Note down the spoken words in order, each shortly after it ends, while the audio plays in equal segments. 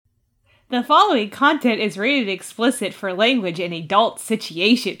The following content is rated explicit for language in adult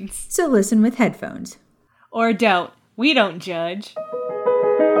situations. So listen with headphones. Or don't. We don't judge.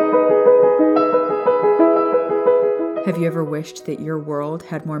 Have you ever wished that your world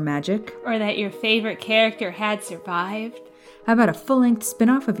had more magic? Or that your favorite character had survived? How about a full-length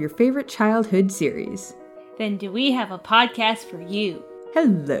spin-off of your favorite childhood series? Then do we have a podcast for you.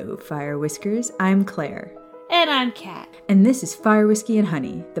 Hello, Fire Whiskers. I'm Claire. And I'm Kat. And this is Fire Whiskey and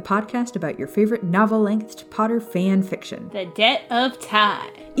Honey, the podcast about your favorite novel-length Potter fan fiction. The Debt of Time.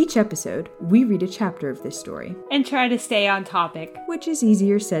 Each episode, we read a chapter of this story. And try to stay on topic. Which is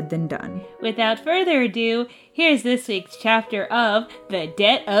easier said than done. Without further ado, here's this week's chapter of The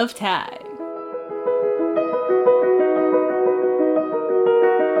Debt of Time.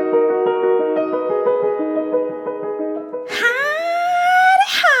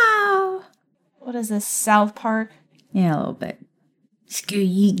 What is this, South Park? Yeah, a little bit. Screw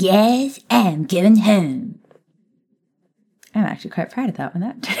you guys, I'm going home. I'm actually quite proud of that one.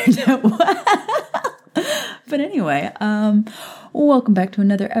 That turned out well. But anyway, welcome back to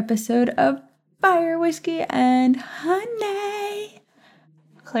another episode of Fire Whiskey and Honey.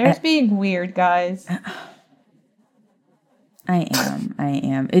 Claire's being weird, guys. I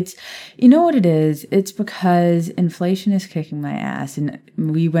am. It's, you know what it is? It's because inflation is kicking my ass, and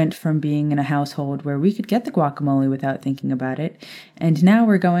we went from being in a household where we could get the guacamole without thinking about it, and now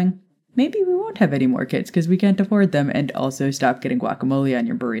we're going, maybe we won't have any more kids because we can't afford them, and also stop getting guacamole on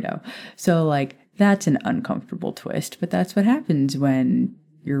your burrito. So, like, that's an uncomfortable twist, but that's what happens when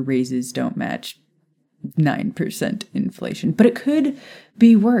your raises don't match 9% inflation. But it could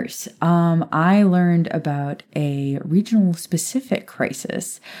be worse. I learned about a regional specific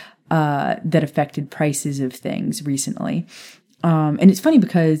crisis that affected prices of things recently. And it's funny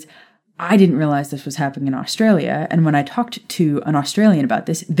because I didn't realize this was happening in Australia. And when I talked to an Australian about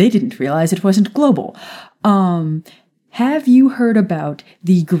this, they didn't realize it wasn't global. Have you heard about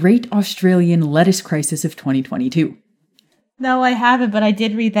the Great Australian Lettuce Crisis of 2022? No, I haven't, but I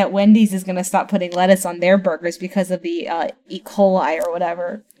did read that Wendy's is going to stop putting lettuce on their burgers because of the E. coli or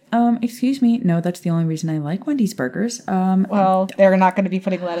whatever. Excuse me. No, that's the only reason I like Wendy's burgers. Well, they're not going to be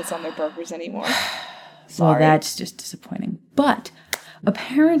putting lettuce on their burgers anymore. Sorry. Well, that's just disappointing. But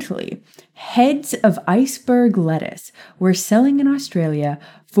apparently, heads of iceberg lettuce were selling in Australia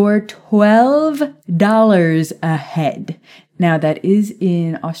for $12 a head. Now, that is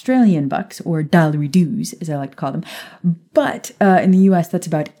in Australian bucks, or dollary-doos, as I like to call them. But in the US, that's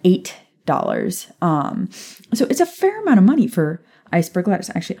about $8. So it's a fair amount of money for iceberg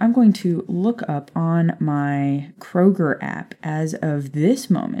lettuce. Actually, I'm going to look up on my Kroger app as of this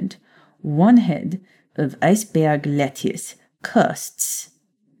moment, one head of iceberg lettuce costs,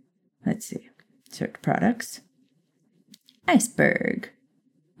 let's see, search products, iceberg.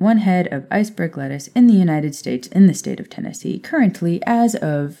 One head of iceberg lettuce in the United States in the state of Tennessee, currently as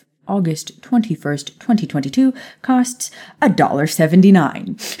of August 21st, 2022, costs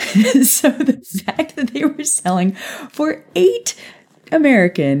 $1.79. So the fact that they were selling for $8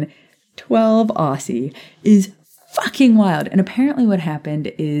 American, 12 Aussie is fucking wild. And apparently what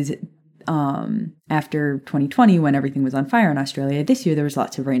happened is after 2020, when everything was on fire in Australia, this year there was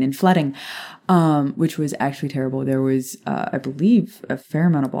lots of rain and flooding, which was actually terrible. There was, I believe, a fair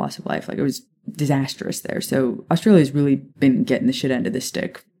amount of loss of life. Like, it was disastrous there. So Australia's really been getting the shit end of the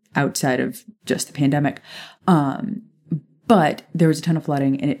stick outside of just the pandemic. But there was a ton of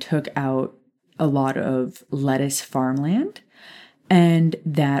flooding, and it took out a lot of lettuce farmland. And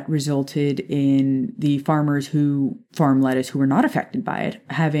that resulted in the farmers who farm lettuce who were not affected by it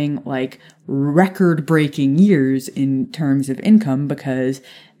having like record-breaking years in terms of income because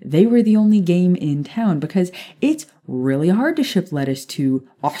they were the only game in town, because it's really hard to ship lettuce to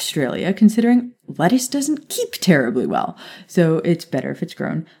Australia considering lettuce doesn't keep terribly well. So it's better if it's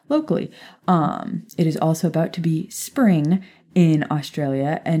grown locally. It is also about to be spring in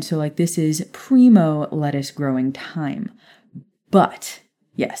Australia. And so like this is primo lettuce growing time. But,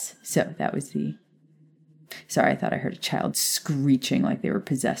 yes, so that was the... Sorry, I thought I heard a child screeching like they were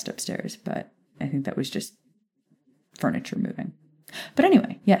possessed upstairs, but I think that was just furniture moving. But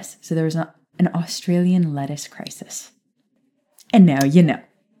anyway, yes, so there was an Australian lettuce crisis. And now you know.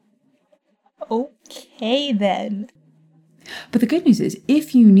 Okay, then. But the good news is,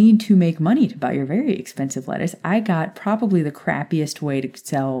 if you need to make money to buy your very expensive lettuce, I got probably the crappiest way to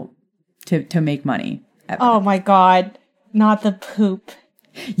sell, to make money ever. Oh my god. Not the poop.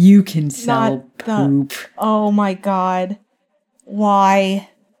 You can sell poop. Oh my god. Why?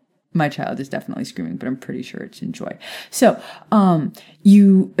 My child is definitely screaming, but I'm pretty sure it's in joy. So,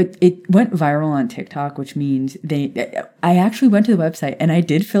 it went viral on TikTok, which means I actually went to the website and I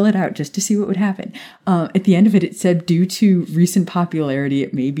did fill it out just to see what would happen. At the end of it, it said, due to recent popularity,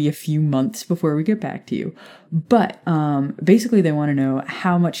 it may be a few months before we get back to you. But, basically they want to know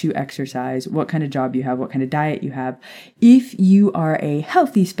how much you exercise, what kind of job you have, what kind of diet you have. If you are a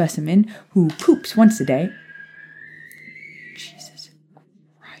healthy specimen who poops once a day,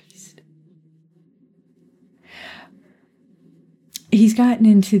 he's gotten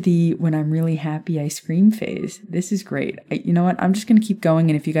into the when I'm really happy I scream phase. This is great. You know what? I'm just going to keep going.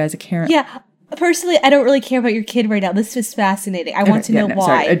 And if you guys care. Yeah. Personally, I don't really care about your kid right now. This is fascinating. I want to know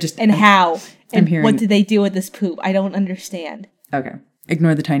why and how and what did they do with this poop. I don't understand. Okay.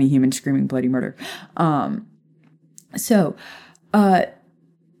 Ignore the tiny human screaming bloody murder. So,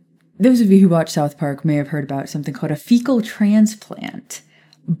 those of you who watch South Park may have heard about something called a fecal transplant.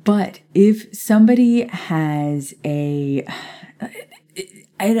 But if somebody has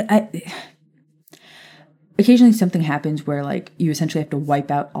occasionally something happens where like you essentially have to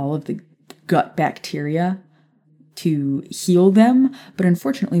wipe out all of the gut bacteria to heal them. But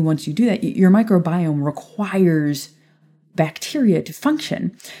unfortunately, once you do that, your microbiome requires bacteria to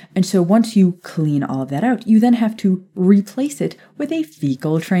function. And so once you clean all of that out, you then have to replace it with a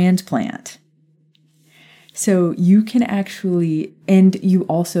fecal transplant. So you can actually, and you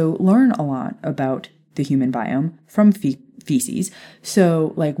also learn a lot about the human biome from feces.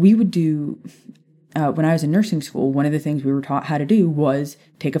 So like we would do, when I was in nursing school, one of the things we were taught how to do was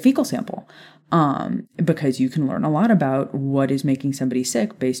take a fecal sample. Because you can learn a lot about what is making somebody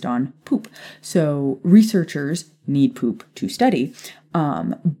sick based on poop. So researchers need poop to study.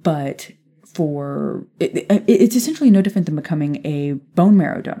 But it's essentially no different than becoming a bone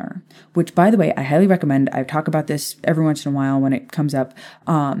marrow donor, which, by the way, I highly recommend. I talk about this every once in a while when it comes up.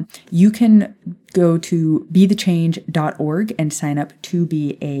 You can go to BeTheChange.org and sign up to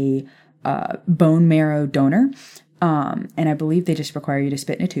be a bone marrow donor. And I believe they just require you to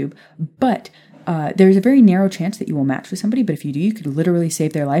spit in a tube. But there's a very narrow chance that you will match with somebody. But if you do, you could literally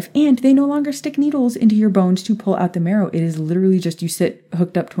save their life. And they no longer stick needles into your bones to pull out the marrow. It is literally just you sit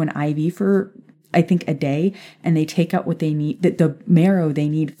hooked up to an IV for, I think, a day. And they take out what they need, the marrow they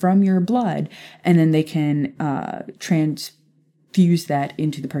need from your blood. And then they can transfuse that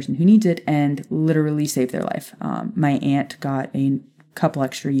into the person who needs it and literally save their life. My aunt got a couple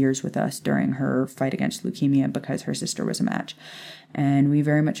extra years with us during her fight against leukemia because her sister was a match. And we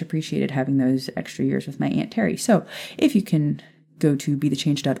very much appreciated having those extra years with my Aunt Terry. So if you can go to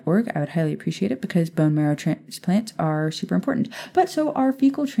BeTheChange.org, I would highly appreciate it because bone marrow transplants are super important. But so are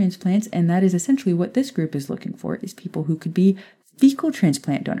fecal transplants, and that is essentially what this group is looking for, is people who could be fecal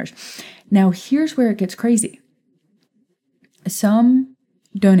transplant donors. Now, here's where it gets crazy. Some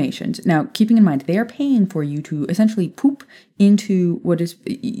donations. Now, keeping in mind, they are paying for you to essentially poop into what is,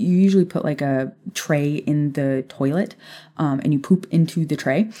 you usually put like a tray in the toilet, and you poop into the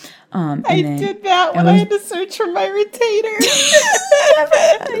tray. I did that when I had to search for my retainer.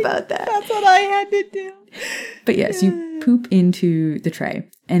 I forgot about that. That's what I had to do. But yes, you poop into the tray,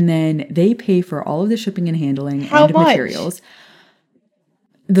 and then they pay for all of the shipping and handling and materials.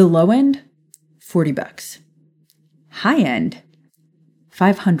 The low end, $40. High end,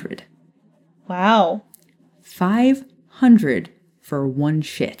 $500. Wow. $500 for one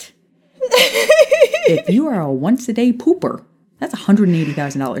shit. If you are a once a day pooper, that's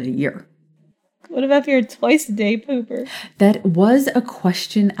 $180,000 a year. What about if you're a twice a day pooper? That was a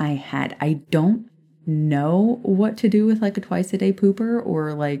question I had. I don't know what to do with like a twice a day pooper,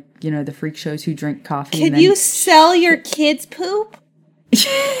 or like, you know, the freak shows who drink coffee. Can you sell your kids' poop?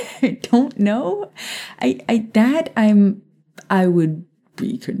 I don't know. I would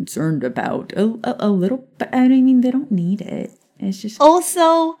be concerned about a little, but I mean, they don't need it. It's just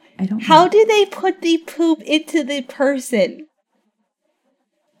also, how do they put the poop into the person?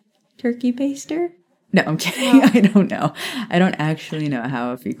 Turkey baster? No, I'm kidding. I don't know. I don't actually know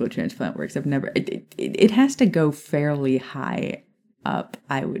how a fecal transplant works. I've never. It has to go fairly high up,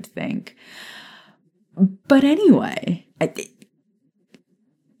 I would think. But anyway,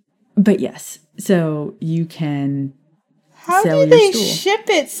 but yes. So you can. How do they ship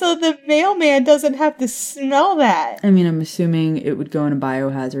it so the mailman doesn't have to smell that? I mean, I'm assuming it would go in a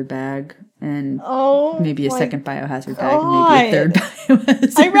biohazard bag, and maybe a second biohazard bag, and maybe a third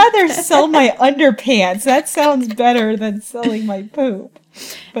biohazard I'd rather sell my underpants. That sounds better than selling my poop.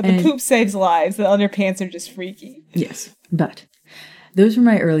 But the poop saves lives. The underpants are just freaky. Yes, but those were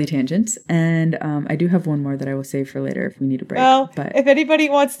my early tangents, and I do have one more that I will save for later if we need a break. Well, if anybody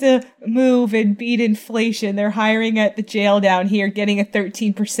wants to move and beat inflation, they're hiring at the jail down here, getting a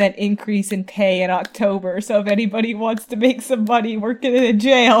 13% increase in pay in October. So if anybody wants to make some money working in a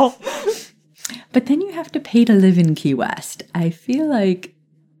jail. But then you have to pay to live in Key West. I feel like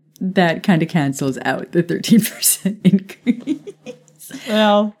that kind of cancels out the 13% increase.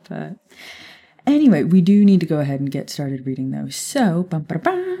 Well, but anyway, we do need to go ahead and get started reading those. So,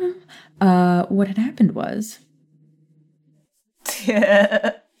 what had happened was...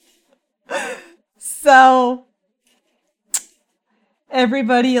 So,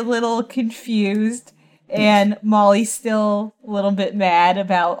 everybody a little confused, and Molly's still a little bit mad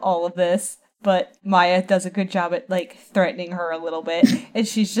about all of this. But Maya does a good job at, like, threatening her a little bit. And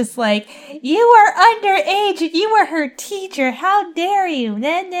she's just like, you are underage and you were her teacher. How dare you?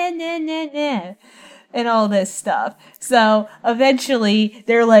 Nah, nah, nah, nah, nah. And all this stuff. So eventually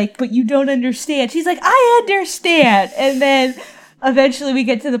they're like, but you don't understand. She's like, I understand. And then eventually we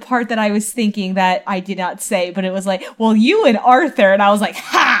get to the part that I was thinking that I did not say. But it was like, well, you and Arthur. And I was like,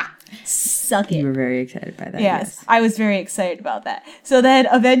 ha! Suck it. You were very excited by that. Yes, I was very excited about that. So then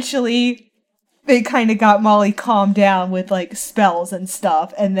eventually... they kind of got Molly calmed down with, like, spells and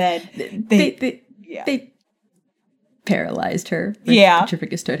stuff, and then they paralyzed her with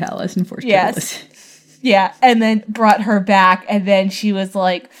Petrificus Totalis and Force Totalis. Yeah, and then brought her back, and then she was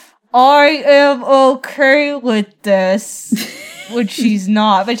like, I am okay with this, which she's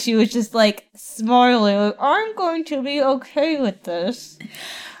not, but she was just, like, smiling, like, I'm going to be okay with this.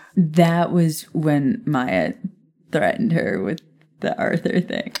 That was when Maya threatened her with the Arthur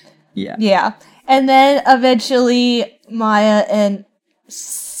thing. Yeah. Yeah. And then eventually Maya and it's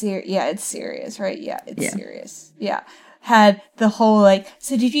Sirius, right? Yeah, it's Sirius. Yeah. Had the whole like,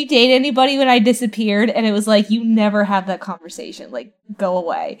 so did you date anybody when I disappeared? And it was like, you never have that conversation. Like, go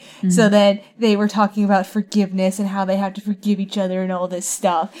away. Mm-hmm. So then they were talking about forgiveness and how they have to forgive each other and all this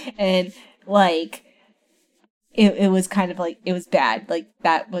stuff. And like, it was kind of like, it was bad. Like,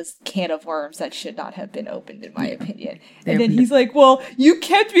 that was can of worms that should not have been opened, in my opinion. And then he's like, well, you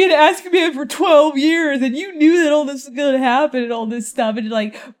kept me in Azkaban for 12 years, and you knew that all this was going to happen and all this stuff, and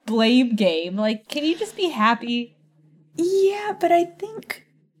like, blame game. Like, can you just be happy? Yeah, but I think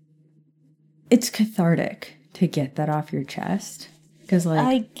it's cathartic to get that off your chest. Because, like,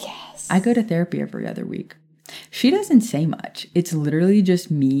 I guess. I go to therapy every other week. She doesn't say much. It's literally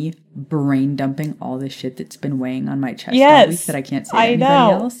just me brain dumping all the shit that's been weighing on my chest all week that I can't say to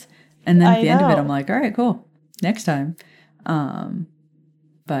anybody else. And then at the end of it, I'm like, all right, cool. Next time.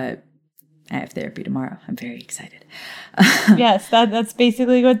 But I have therapy tomorrow. I'm very excited. Yes, that's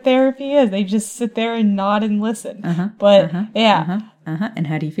basically what therapy is. They just sit there and nod and listen. And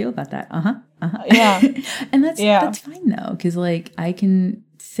how do you feel about that? Yeah. And that's fine though, because like I can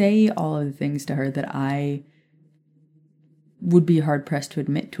say all of the things to her that I would be hard pressed to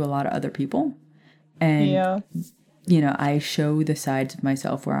admit to a lot of other people. And, you know, I show the sides of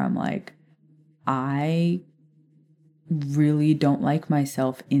myself where I'm like, I really don't like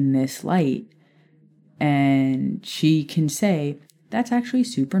myself in this light. And she can say, that's actually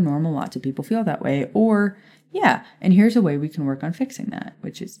super normal. Lots of people feel that way. Or, yeah, and here's a way we can work on fixing that,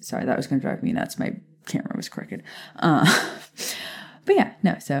 which is, sorry, that was going to drive me nuts. My camera was crooked. But yeah,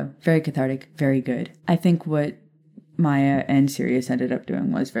 no, so very cathartic, very good. I think what Maya and Sirius ended up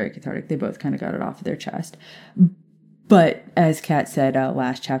doing was very cathartic. They both kind of got it off of their chest. But as Kat said,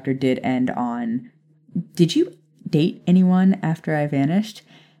 last chapter did end on, did you date anyone after I vanished?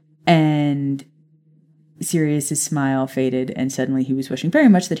 And Sirius's smile faded, and suddenly he was wishing very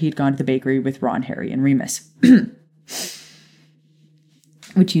much that he had gone to the bakery with Ron, Harry, and Remus.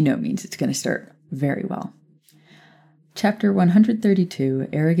 Which you know means it's going to start very well. Chapter 132,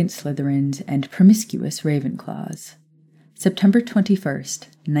 Arrogant Slytherins and Promiscuous Ravenclaws. September 21st,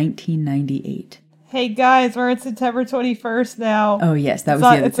 1998. Hey guys, we're at September 21st now. Oh yes, that was the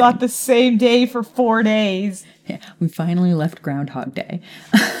other thing. It's not the same day for 4 days. Yeah, we finally left Groundhog Day.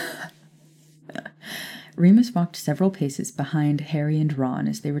 Remus walked several paces behind Harry and Ron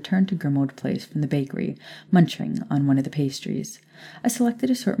as they returned to Grimmauld Place from the bakery, munching on one of the pastries. A selected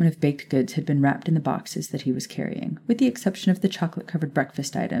assortment of baked goods had been wrapped in the boxes that he was carrying, with the exception of the chocolate-covered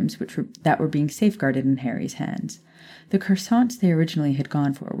breakfast items that were being safeguarded in Harry's hands. The croissants they originally had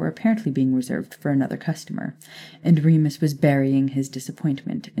gone for were apparently being reserved for another customer, and Remus was burying his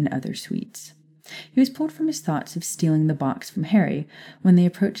disappointment in other sweets. He was pulled from his thoughts of stealing the box from Harry when they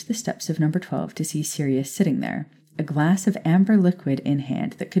approached the steps of number 12 to see Sirius sitting there, a glass of amber liquid in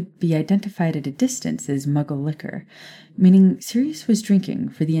hand that could be identified at a distance as muggle liquor, meaning Sirius was drinking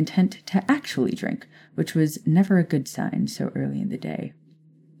for the intent to actually drink, which was never a good sign so early in the day.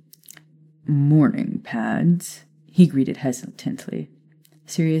 "Morning, Pads," he greeted hesitantly.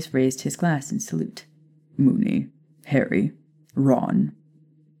 Sirius raised his glass in salute. "Moony, Harry, Ron."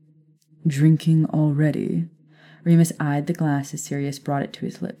 "Drinking already?" Remus eyed the glass as Sirius brought it to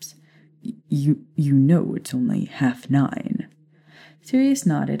his lips. You know it's only 9:30. Sirius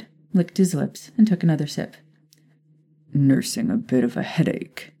nodded, licked his lips, and took another sip. "Nursing a bit of a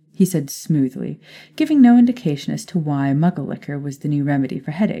headache," he said smoothly, giving no indication as to why muggle liquor was the new remedy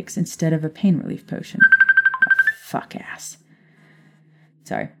for headaches instead of a pain relief potion. Oh, fuck ass.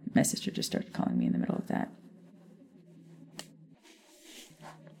 Sorry, my sister just started calling me in the middle of that.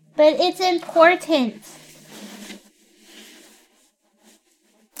 But it's important.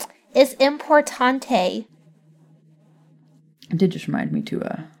 It's importante. It did just remind me to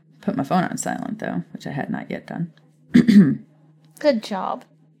put my phone on silent, though, which I had not yet done. Good job.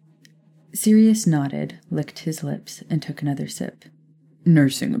 Sirius nodded, licked his lips, and took another sip.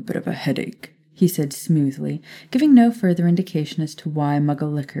 "Nursing a bit of a headache," he said smoothly, giving no further indication as to why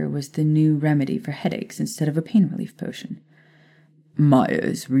muggle liquor was the new remedy for headaches instead of a pain relief potion. "Maya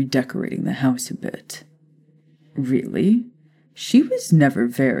is redecorating the house a bit." "Really? She was never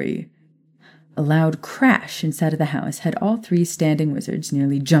very—" A loud crash inside of the house had all three standing wizards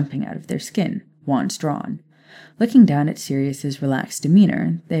nearly jumping out of their skin, wands drawn. Looking down at Sirius's relaxed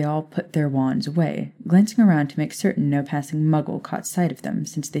demeanor, they all put their wands away, glancing around to make certain no passing muggle caught sight of them,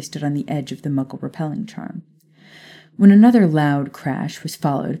 since they stood on the edge of the muggle repelling charm. When another loud crash was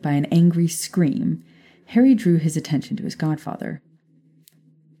followed by an angry scream, Harry drew his attention to his godfather.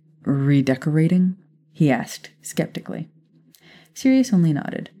 "Redecorating?" he asked, skeptically. Sirius only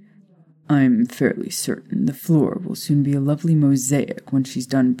nodded. "I'm fairly certain the floor will soon be a lovely mosaic when she's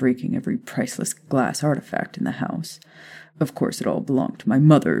done breaking every priceless glass artifact in the house. Of course, it all belonged to my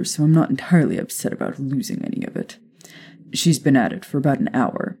mother, so I'm not entirely upset about losing any of it. She's been at it for about an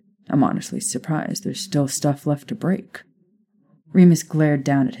hour. I'm honestly surprised there's still stuff left to break." Remus glared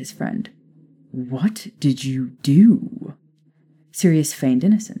down at his friend. "What did you do?" Sirius feigned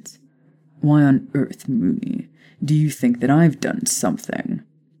innocence. "Why on earth, Moony, do you think that I've done something?"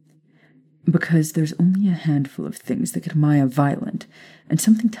 "Because there's only a handful of things that get Maya violent, and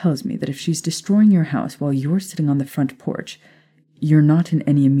something tells me that if she's destroying your house while you're sitting on the front porch, you're not in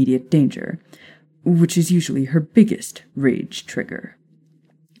any immediate danger, which is usually her biggest rage trigger."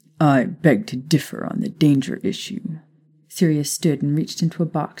 "I beg to differ on the danger issue." Sirius stood and reached into a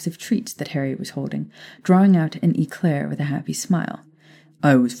box of treats that Harry was holding, drawing out an eclair with a happy smile.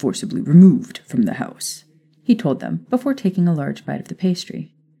 "I was forcibly removed from the house," he told them, before taking a large bite of the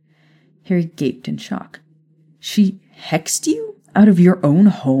pastry. Harry gaped in shock. "She hexed you? Out of your own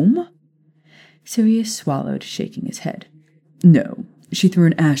home?" Sirius swallowed, shaking his head. "No, she threw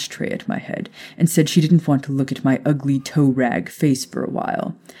an ashtray at my head and said she didn't want to look at my ugly toe-rag face for a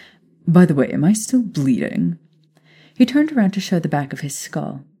while. By the way, am I still bleeding?" He turned around to show the back of his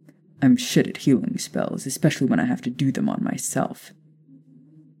skull. "I'm shit at healing spells, especially when I have to do them on myself."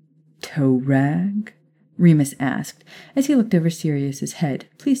 "Toe-rag?" Remus asked, as he looked over Sirius's head,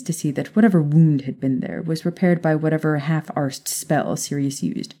 pleased to see that whatever wound had been there was repaired by whatever half-arsed spell Sirius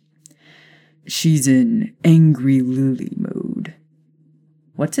used. "She's in angry lily mode."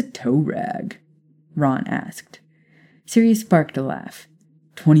 "What's a toe-rag?" Ron asked. Sirius barked a laugh.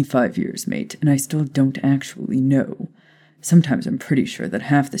 25 years, mate, and I still don't actually know. Sometimes I'm pretty sure that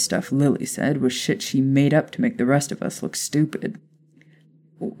half the stuff Lily said was shit she made up to make the rest of us look stupid."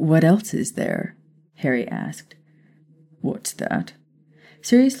 "What else is there?" Harry asked. "What's that?"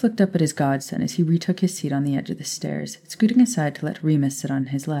 Sirius looked up at his godson as he retook his seat on the edge of the stairs, scooting aside to let Remus sit on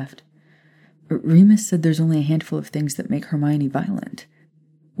his left. "Remus said there's only a handful of things that make Hermione violent.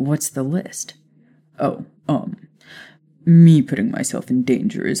 What's the list?" "Oh, me putting myself in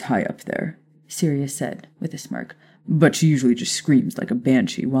danger is high up there," Sirius said, with a smirk. "But she usually just screams like a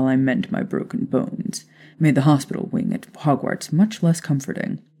banshee while I mend my broken bones. Made the hospital wing at Hogwarts much less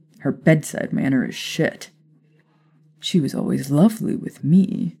comforting. Her bedside manner is shit." "She was always lovely with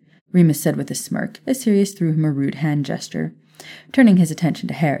me," Remus said with a smirk, as Sirius threw him a rude hand gesture. Turning his attention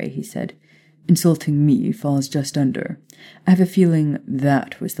to Harry, he said, "Insulting me falls just under. I have a feeling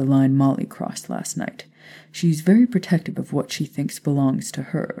that was the line Molly crossed last night. She's very protective of what she thinks belongs to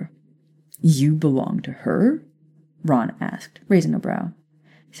her." "You belong to her?" Ron asked, raising a brow.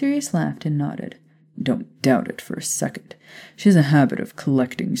 Sirius laughed and nodded. "Don't doubt it for a second. She has a habit of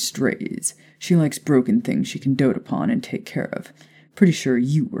collecting strays. She likes broken things she can dote upon and take care of. Pretty sure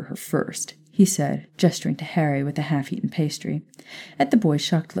you were her first," he he said, gesturing to Harry with a half-eaten pastry. At the boy's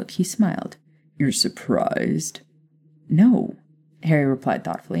shocked look, he smiled. You're surprised? No, Harry replied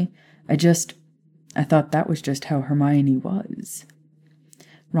thoughtfully. I thought that was just how Hermione was.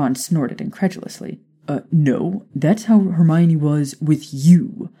 Ron snorted incredulously. No, that's how Hermione was with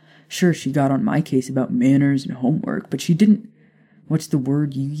you. Sure, she got on my case about manners and homework, but she didn't... What's the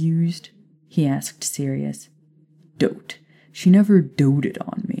word you used? He asked, Sirius. Dote. She never doted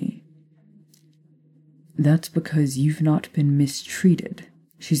on me. That's because you've not been mistreated.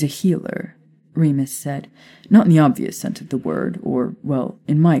 She's a healer, Remus said. Not in the obvious sense of the word, or, well,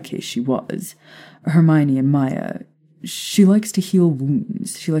 in my case she was. Hermione and Maya, she likes to heal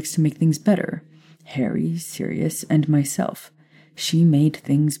wounds. She likes to make things better. Harry, Sirius, and myself. She made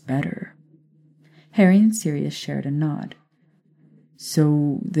things better. Harry and Sirius shared a nod.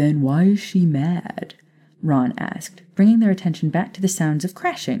 So then why is she mad? Ron asked, bringing their attention back to the sounds of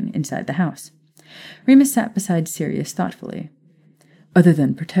crashing inside the house. Remus sat beside Sirius thoughtfully. Other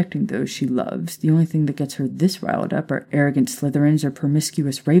than protecting those she loves, the only thing that gets her this riled up are arrogant Slytherins or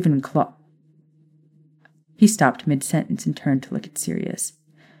promiscuous Ravenclaw. He stopped mid-sentence and turned to look at Sirius.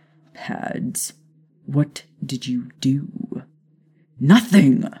 Pads, what did you do?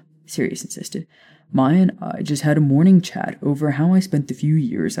 Nothing, Sirius insisted. Maya and I just had a morning chat over how I spent the few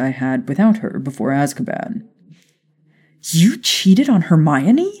years I had without her before Azkaban. You cheated on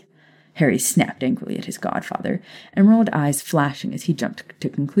Hermione? Harry snapped angrily at his godfather, and rolled eyes flashing as he jumped to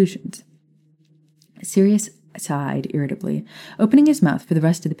conclusions. Sirius sighed irritably, opening his mouth for the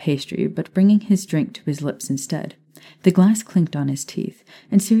rest of the pastry, but bringing his drink to his lips instead. The glass clinked on his teeth,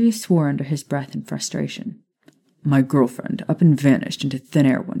 and Sirius swore under his breath in frustration. My girlfriend up and vanished into thin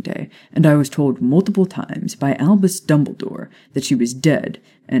air one day, and I was told multiple times by Albus Dumbledore that she was dead,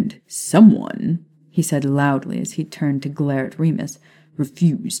 and someone, he said loudly as he turned to glare at Remus,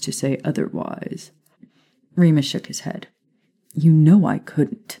 refused to say otherwise. Remus shook his head. You know I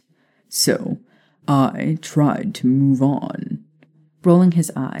couldn't. So I tried to move on. Rolling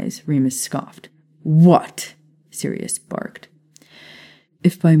his eyes, Remus scoffed. What? Sirius barked.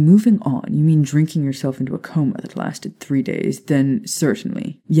 If by moving on you mean drinking yourself into a coma that lasted 3 days, then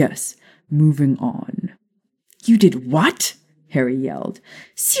certainly, yes, moving on. You did what? Harry yelled.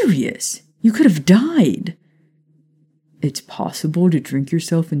 Sirius, you could have died. It's possible to drink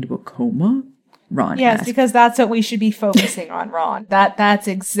yourself into a coma? Ron asked. Because that's what we should be focusing on, Ron. That's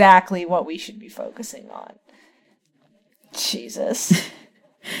exactly what we should be focusing on. Jesus.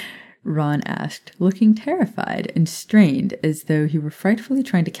 Ron asked, looking terrified and strained as though he were frightfully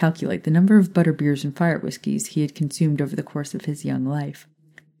trying to calculate the number of butterbeers and fire whiskies he had consumed over the course of his young life.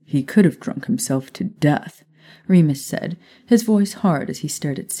 He could have drunk himself to death, Remus said, his voice hard as he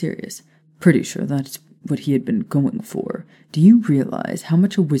stared at Sirius. Pretty sure that's what he had been going for. Do you realize how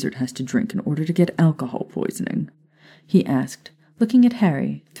much a wizard has to drink in order to get alcohol poisoning? He asked, looking at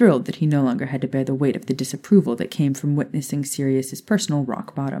Harry, thrilled that he no longer had to bear the weight of the disapproval that came from witnessing Sirius's personal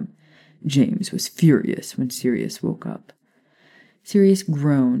rock bottom. James was furious when Sirius woke up. Sirius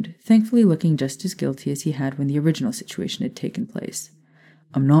groaned, thankfully looking just as guilty as he had when the original situation had taken place.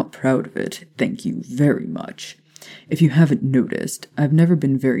 I'm not proud of it, thank you very much. If you haven't noticed, I've never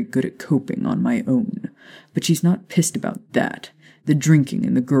been very good at coping on my own. But she's not pissed about that. The drinking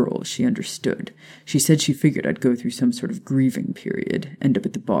and the girls, she understood. She said she figured I'd go through some sort of grieving period, end up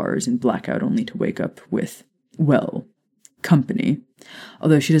at the bars and black out only to wake up with, well, company.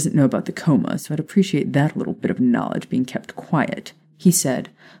 Although she doesn't know about the coma, so I'd appreciate that little bit of knowledge being kept quiet, he said,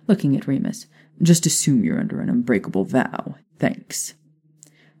 looking at Remus. Just assume you're under an unbreakable vow. Thanks.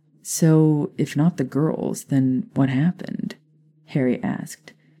 So, if not the girls, then what happened? Harry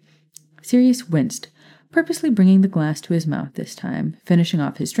asked. Sirius winced, purposely bringing the glass to his mouth this time, finishing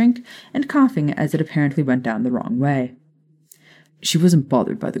off his drink and coughing as it apparently went down the wrong way. She wasn't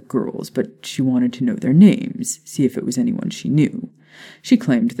bothered by the girls, but she wanted to know their names, see if it was anyone she knew. She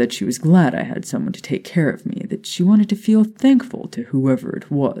claimed that she was glad I had someone to take care of me, that she wanted to feel thankful to whoever it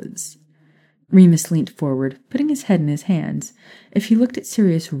was. Remus leaned forward, putting his head in his hands. If he looked at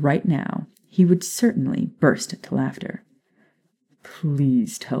Sirius right now, he would certainly burst into laughter.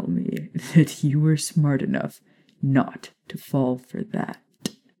 Please tell me that you were smart enough not to fall for that.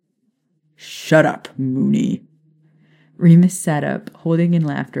 Shut up, Moony. Remus sat up, holding in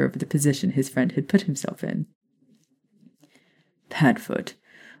laughter over the position his friend had put himself in. Padfoot,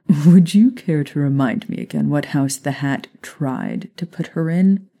 would you care to remind me again what house the hat tried to put her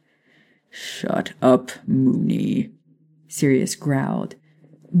in? Shut up, Moony, Sirius growled.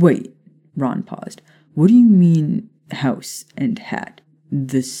 Wait, Ron paused. What do you mean, house and hat?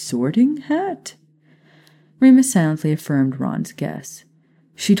 The Sorting Hat? Remus silently affirmed Ron's guess.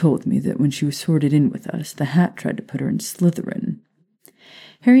 She told me that when she was sorted in with us, the hat tried to put her in Slytherin.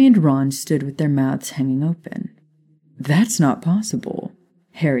 Harry and Ron stood with their mouths hanging open. That's not possible,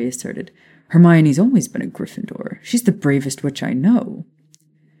 Harry asserted. Hermione's always been a Gryffindor. She's the bravest witch I know.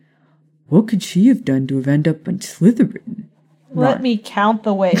 What could she have done to have ended up in Slytherin? Let me count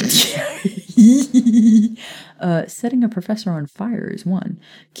the ways. Setting a professor on fire is one.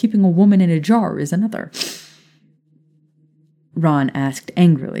 Keeping a woman in a jar is another. Ron asked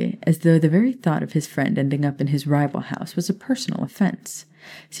angrily, as though the very thought of his friend ending up in his rival house was a personal offense.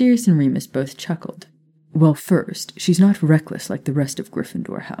 Sirius and Remus both chuckled. Well, first, she's not reckless like the rest of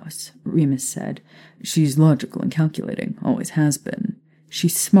Gryffindor House, Remus said. She's logical and calculating, always has been.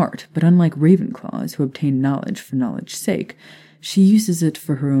 She's smart, but unlike Ravenclaws, who obtain knowledge for knowledge's sake, she uses it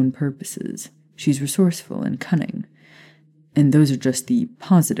for her own purposes. She's resourceful and cunning. And those are just the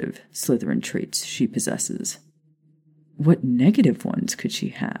positive Slytherin traits she possesses. What negative ones could she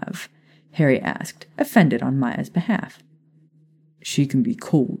have? Harry asked, offended on Maya's behalf. She can be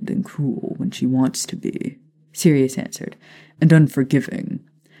cold and cruel when she wants to be, Sirius answered, and unforgiving.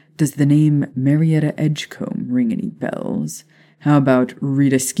 Does the name Marietta Edgecombe ring any bells? How about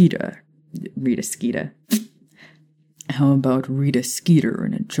Rita Skeeter? How about Rita Skeeter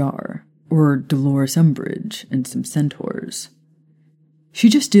in a jar? Or Dolores Umbridge and some centaurs? She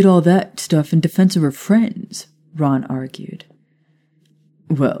just did all that stuff in defense of her friends, Ron argued.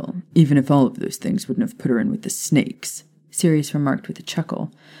 Well, even if all of those things wouldn't have put her in with the snakes, Sirius remarked with a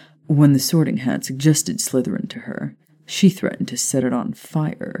chuckle. When the Sorting Hat suggested Slytherin to her, she threatened to set it on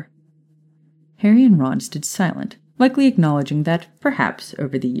fire. Harry and Ron stood silent, likely acknowledging that, perhaps,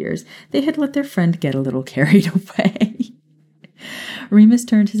 over the years, they had let their friend get a little carried away. Remus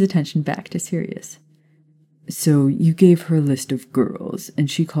turned his attention back to Sirius. So you gave her a list of girls,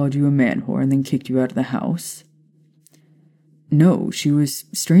 and she called you a man-whore and then kicked you out of the house? No, she was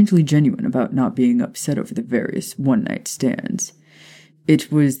strangely genuine about not being upset over the various one-night stands.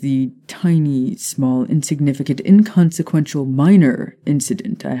 It was the tiny, small, insignificant, inconsequential, minor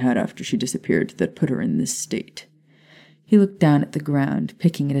incident I had after she disappeared that put her in this state. He looked down at the ground,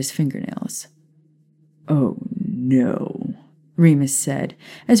 picking at his fingernails. Oh, no, Remus said,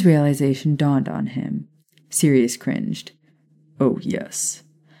 as realization dawned on him. Sirius cringed. Oh, yes.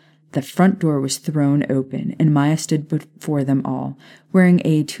 The front door was thrown open, and Maya stood before them all, wearing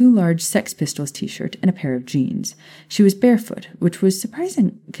a Too Large Sex Pistols t-shirt and a pair of jeans. She was barefoot, which was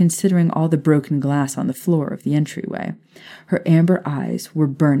surprising considering all the broken glass on the floor of the entryway. Her amber eyes were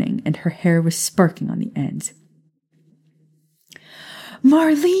burning, and her hair was sparking on the ends.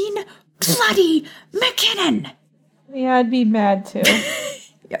 Marlene bloody McKinnon! Yeah, I'd be mad too.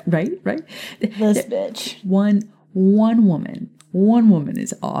 Yeah, right? This bitch. One woman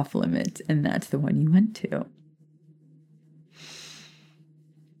is off limits, and that's the one you went to.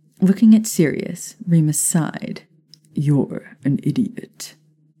 Looking at Sirius, Remus sighed. You're an idiot.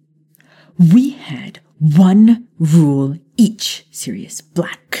 We had one rule each, Sirius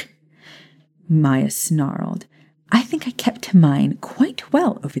Black. Maya snarled. I think I kept to mine quite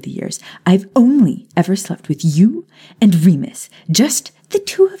well over the years. I've only ever slept with you and Remus, just the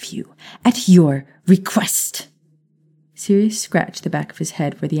two of you, at your request. Sirius scratched the back of his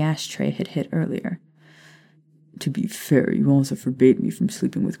head where the ashtray had hit earlier. To be fair, you also forbade me from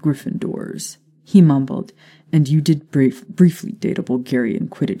sleeping with Gryffindors, he mumbled, and you did briefly date a Bulgarian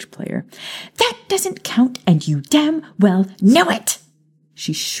Quidditch player. That doesn't count, and you damn well know it!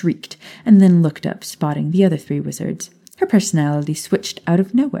 She shrieked, and then looked up, spotting the other three wizards. Her personality switched out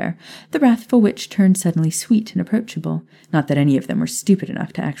of nowhere. The wrathful witch turned suddenly sweet and approachable. Not that any of them were stupid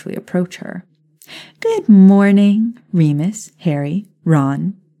enough to actually approach her. Good morning, Remus, Harry,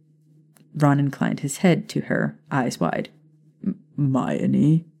 Ron. Ron inclined his head to her, eyes wide.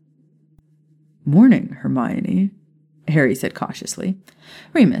 Hermione? Morning, Hermione, Harry said cautiously.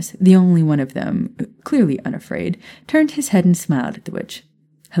 Remus, the only one of them, clearly unafraid, turned his head and smiled at the witch.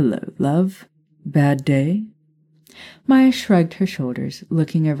 Hello, love. Bad day? Maya shrugged her shoulders,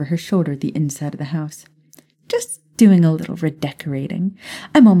 looking over her shoulder at the inside of the house. Just doing a little redecorating.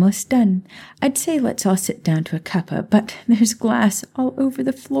 I'm almost done. I'd say let's all sit down to a cuppa, but there's glass all over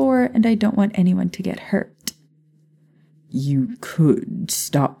the floor, and I don't want anyone to get hurt. You could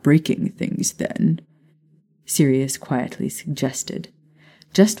stop breaking things, then, Sirius quietly suggested.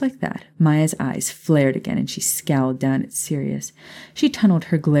 Just like that, Maya's eyes flared again, and she scowled down at Sirius. She tunneled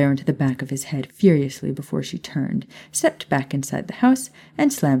her glare into the back of his head furiously before she turned, stepped back inside the house,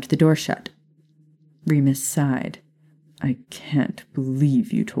 and slammed the door shut. Remus sighed. I can't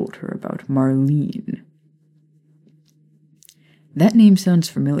believe you told her about Marlene. That name sounds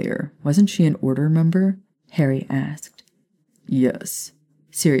familiar. Wasn't she an Order member? Harry asked. Yes,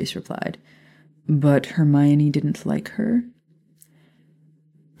 Sirius replied. But Hermione didn't like her?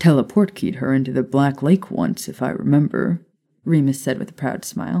 Teleport-keyed her into the Black Lake once, if I remember, Remus said with a proud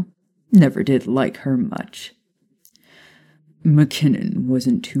smile. Never did like her much. McKinnon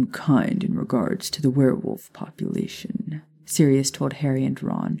wasn't too kind in regards to the werewolf population, Sirius told Harry and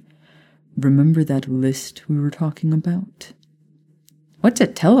Ron. Remember that list we were talking about? What's a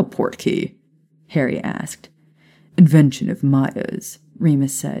teleport key? Harry asked. Invention of Maya's,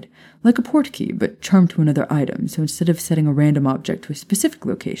 Remus said. Like a portkey, but charmed to another item, so instead of setting a random object to a specific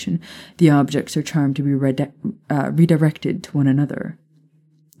location, the objects are charmed to be redirected to one another.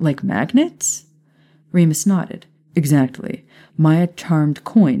 Like magnets? Remus nodded. Exactly. Maya charmed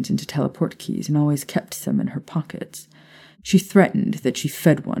coins into teleport keys and always kept some in her pockets. She threatened that she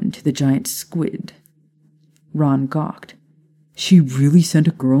fed one to the giant squid. Ron gawked. She really sent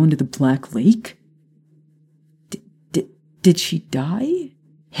a girl into the Black Lake? Did she die?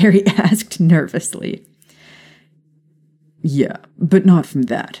 Harry asked nervously. Yeah, but not from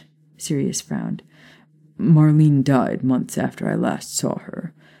that, Sirius frowned. Marlene died months after I last saw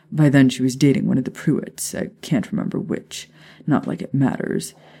her. By then she was dating one of the Pruitts. I can't remember which. Not like it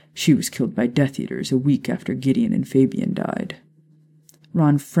matters. She was killed by Death Eaters a week after Gideon and Fabian died.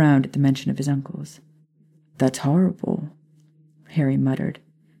 Ron frowned at the mention of his uncles. That's horrible, Harry muttered.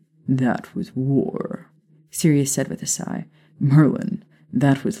 That was war, Sirius said with a sigh. Merlin,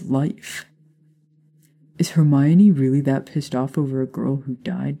 that was life. Is Hermione really that pissed off over a girl who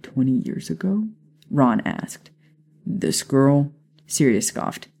died 20 years ago? Ron asked. This girl? Sirius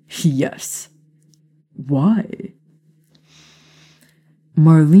scoffed. Yes. Why?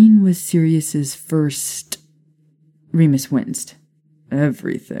 Marlene was Sirius's first... Remus winced.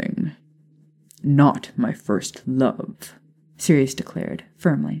 Everything. Not my first love, Sirius declared,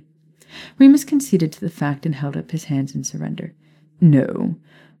 firmly. Remus conceded to the fact and held up his hands in surrender. No,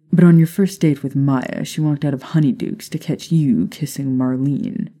 but on your first date with Maya, she walked out of Honeydukes to catch you kissing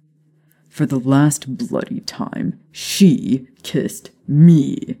Marlene. For the last bloody time, she kissed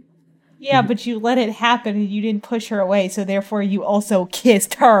me. Yeah, but you let it happen and you didn't push her away, so therefore you also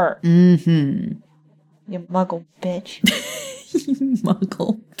kissed her. Mm-hmm. You muggle bitch. You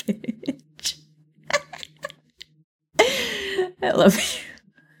muggle bitch. I love you.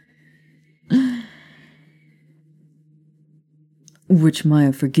 Which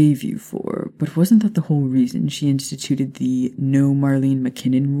Maya forgave you for, but wasn't that the whole reason she instituted the no Marlene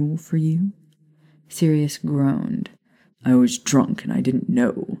McKinnon rule for you? Sirius groaned. I was drunk and I didn't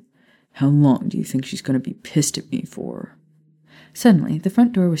know. How long do you think she's going to be pissed at me for? Suddenly, the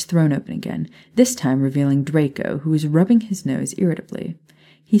front door was thrown open again, this time revealing Draco, who was rubbing his nose irritably.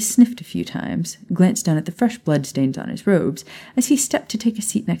 He sniffed a few times, glanced down at the fresh bloodstains on his robes, as he stepped to take a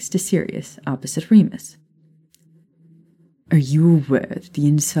seat next to Sirius, opposite Remus. Are you aware that the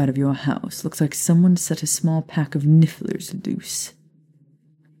inside of your house looks like someone set a small pack of nifflers loose?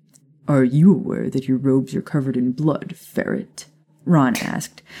 Are you aware that your robes are covered in blood, ferret? Ron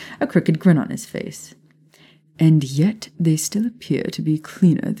asked, a crooked grin on his face. And yet they still appear to be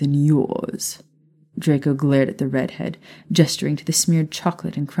cleaner than yours. Draco glared at the redhead, gesturing to the smeared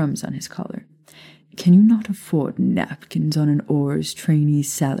chocolate and crumbs on his collar. Can you not afford napkins on an Oars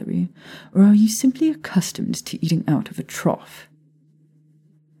trainee's salary, or are you simply accustomed to eating out of a trough?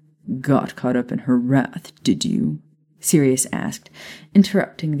 Got caught up in her wrath, did you? Sirius asked,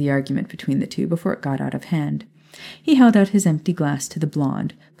 interrupting the argument between the two before it got out of hand. He held out his empty glass to the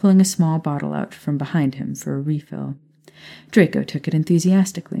blonde, pulling a small bottle out from behind him for a refill. Draco took it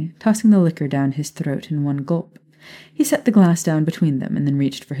enthusiastically, tossing the liquor down his throat in one gulp. He set the glass down between them and then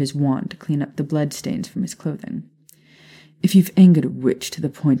reached for his wand to clean up the bloodstains from his clothing. If you've angered a witch to the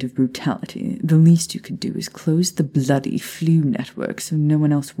point of brutality, the least you could do is close the bloody flu network so no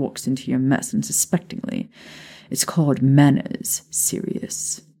one else walks into your mess unsuspectingly. It's called manners,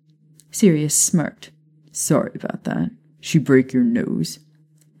 Sirius. Sirius smirked. Sorry about that. She break your nose?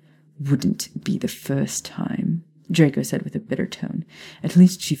 Wouldn't be the first time, Draco said with a bitter tone. At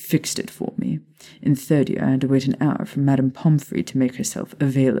least she fixed it for me. In third year, I had to wait an hour for Madame Pomfrey to make herself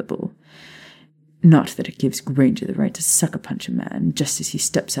available. Not that it gives Granger the right to sucker-punch a man just as he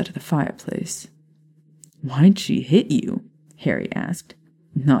steps out of the fireplace. Why'd she hit you? Harry asked.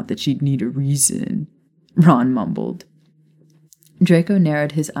 Not that she'd need a reason, Ron mumbled. Draco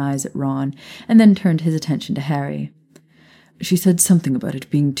narrowed his eyes at Ron and then turned his attention to Harry. She said something about it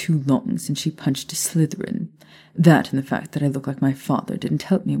being too long since she punched a Slytherin. That and the fact that I look like my father didn't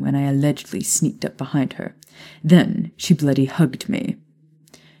help me when I allegedly sneaked up behind her. Then she bloody hugged me.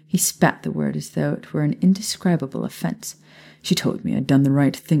 He spat the word as though it were an indescribable offense. She told me I'd done the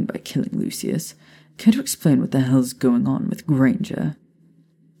right thing by killing Lucius. Can't you explain what the hell's going on with Granger?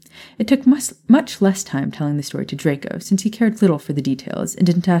 It took much less time telling the story to Draco, since he cared little for the details and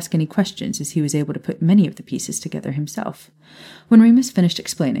didn't ask any questions, as he was able to put many of the pieces together himself. When Remus finished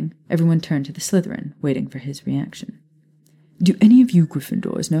explaining, everyone turned to the Slytherin, waiting for his reaction. Do any of you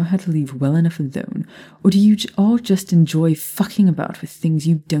Gryffindors know how to leave well enough alone, or do you all just enjoy fucking about with things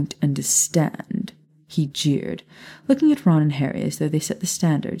you don't understand? He jeered, looking at Ron and Harry as though they set the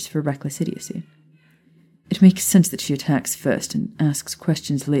standards for reckless idiocy. It makes sense that she attacks first and asks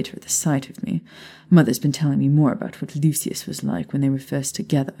questions later at the sight of me. Mother's been telling me more about what Lucius was like when they were first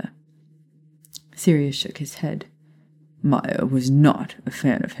together. Sirius shook his head. Maya was not a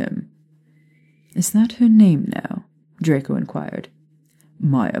fan of him. Is that her name now? Draco inquired.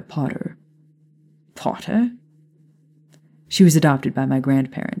 Maya Potter. Potter? She was adopted by my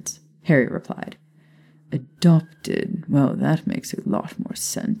grandparents, Harry replied. Adopted? Well, that makes a lot more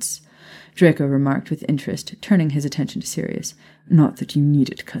sense, Draco remarked with interest, turning his attention to Sirius. Not that you need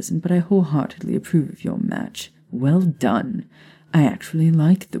it, cousin, but I wholeheartedly approve of your match. Well done. I actually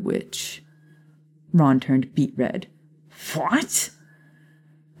like the witch. Ron turned beet red. What?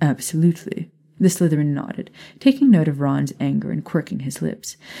 Absolutely. The Slytherin nodded, taking note of Ron's anger and quirking his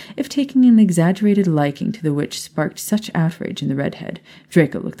lips. If taking an exaggerated liking to the witch sparked such outrage in the redhead,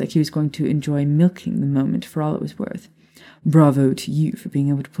 Draco looked like he was going to enjoy milking the moment for all it was worth. Bravo to you for being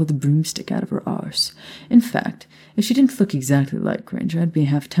able to pull the broomstick out of her arse. In fact, if she didn't look exactly like Granger, I'd be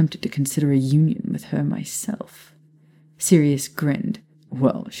half tempted to consider a union with her myself. Sirius grinned.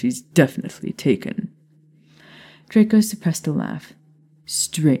 Well, she's definitely taken. Draco suppressed a laugh.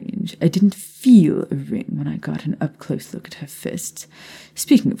 Strange. I didn't feel a ring when I got an up-close look at her fists.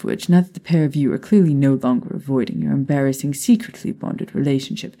 Speaking of which, now that the pair of you are clearly no longer avoiding your embarrassing, secretly bonded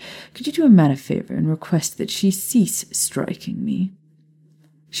relationship, could you do a man a favor and request that she cease striking me?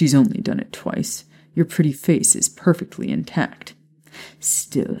 She's only done it twice. Your pretty face is perfectly intact.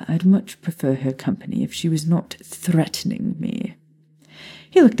 Still, I'd much prefer her company if she was not threatening me.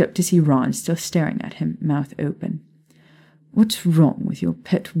 He looked up to see Ron still staring at him, mouth open. What's wrong with your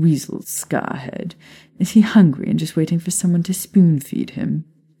pet weasel, Scarhead? Is he hungry and just waiting for someone to spoon-feed him?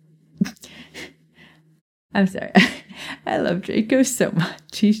 I'm sorry. I love Draco so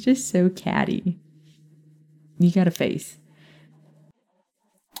much. He's just so catty. You got a face.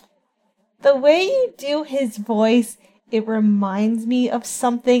 The way you do his voice, it reminds me of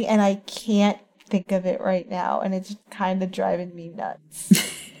something, and I can't think of it right now, and it's kind of driving me nuts.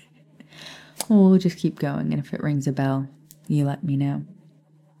 Well, we'll just keep going, and if it rings a bell, you let me know.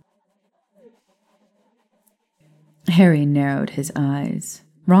 Harry narrowed his eyes.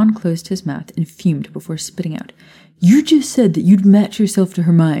 Ron closed his mouth and fumed before spitting out. You just said that you'd match yourself to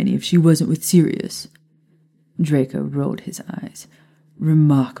Hermione if she wasn't with Sirius. Draco rolled his eyes.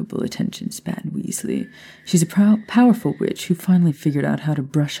 Remarkable attention span, Weasley. She's a powerful witch who finally figured out how to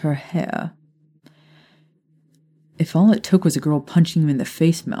brush her hair. If all it took was a girl punching you in the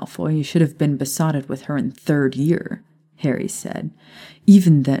face, Malfoy, you should have been besotted with her in third year, Harry said.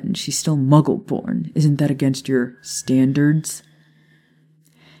 Even then, she's still Muggle-born. Isn't that against your standards?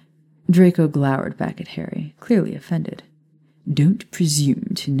 Draco glowered back at Harry, clearly offended. Don't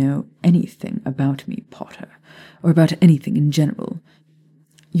presume to know anything about me, Potter, or about anything in general.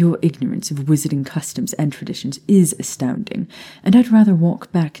 Your ignorance of wizarding customs and traditions is astounding, and I'd rather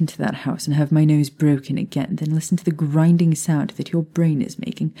walk back into that house and have my nose broken again than listen to the grinding sound that your brain is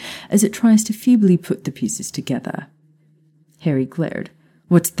making as it tries to feebly put the pieces together. Harry glared.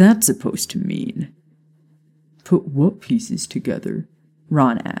 What's that supposed to mean? Put what pieces together?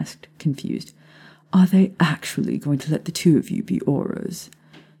 Ron asked, confused. Are they actually going to let the two of you be Aurors?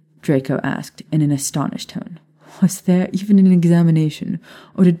 Draco asked in an astonished tone. Was there even an examination,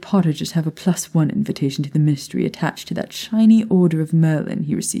 or did Potter just have a +1 invitation to the ministry attached to that shiny Order of Merlin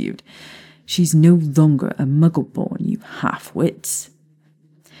he received? She's no longer a Muggle-born, you half-wits.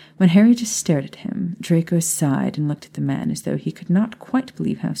 When Harry just stared at him, Draco sighed and looked at the man as though he could not quite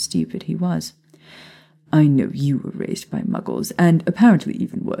believe how stupid he was. I know you were raised by Muggles, and apparently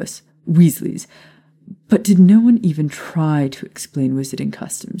even worse, Weasleys, but did no one even try to explain wizarding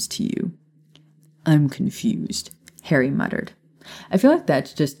customs to you? I'm confused, Harry muttered. I feel like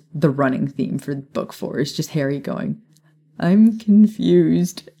that's just the running theme for book 4, is just Harry going, I'm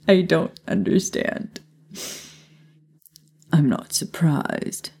confused. I don't understand. I'm not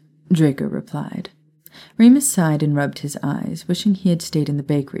surprised, Draco replied. Remus sighed and rubbed his eyes, wishing he had stayed in the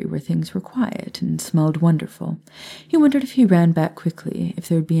bakery where things were quiet and smelled wonderful. He wondered if he ran back quickly, if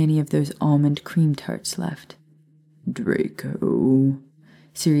there would be any of those almond cream tarts left. Draco,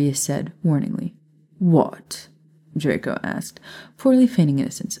 Sirius said warningly. What? Draco asked, poorly feigning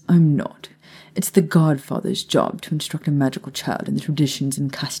innocence. I'm not. It's the godfather's job to instruct a magical child in the traditions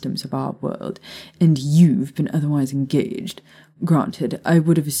and customs of our world, and you've been otherwise engaged. Granted, I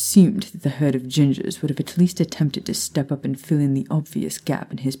would have assumed that the herd of gingers would have at least attempted to step up and fill in the obvious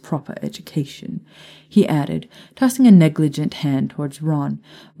gap in his proper education, he added, tossing a negligent hand towards Ron.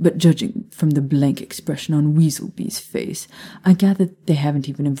 But judging from the blank expression on Weaselby's face, I gather they haven't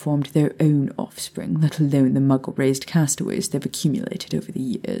even informed their own offspring, let alone the muggle-raised castaways they've accumulated over the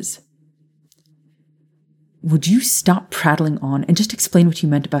years. Would you stop prattling on and just explain what you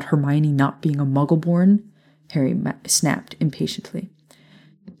meant about Hermione not being a muggle-born? Harry snapped impatiently.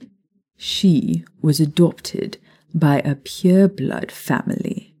 She was adopted by a pure-blood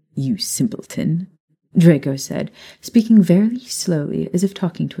family, you simpleton, Draco said, speaking very slowly as if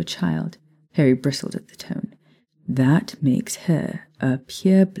talking to a child. Harry bristled at the tone. That makes her a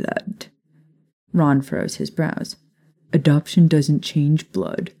pure-blood. Ron furrowed his brows. Adoption doesn't change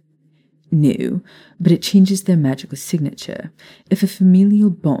blood. No, but it changes their magical signature. If a familial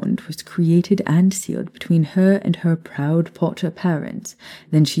bond was created and sealed between her and her proud Potter parents,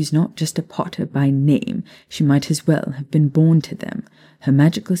 then she's not just a Potter by name, she might as well have been born to them. Her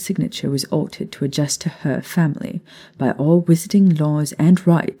magical signature was altered to adjust to her family. By all wizarding laws and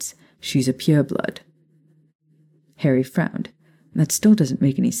rights, she's a pureblood. Harry frowned. That still doesn't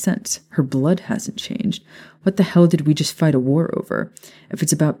make any sense. Her blood hasn't changed. What the hell did we just fight a war over? If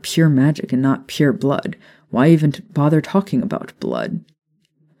it's about pure magic and not pure blood, why even bother talking about blood?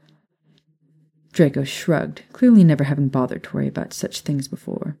 Draco shrugged, clearly never having bothered to worry about such things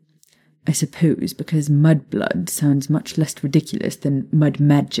before. I suppose because mudblood sounds much less ridiculous than mud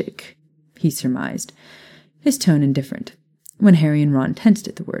magic, he surmised, his tone indifferent. When Harry and Ron tensed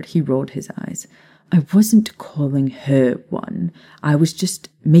at the word, he rolled his eyes. I wasn't calling her one. I was just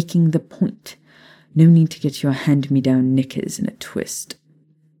making the point. No need to get your hand-me-down knickers in a twist.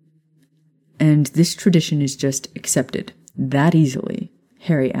 And this tradition is just accepted that easily?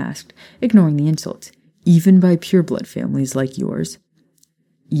 Harry asked, ignoring the insults. Even by pureblood families like yours?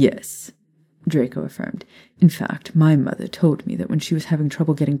 Yes, Draco affirmed. In fact, my mother told me that when she was having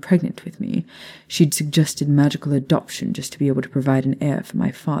trouble getting pregnant with me, she'd suggested magical adoption just to be able to provide an heir for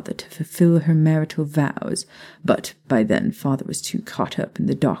my father to fulfill her marital vows, but by then father was too caught up in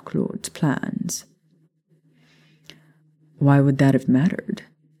the Dark Lord's plans. Why would that have mattered?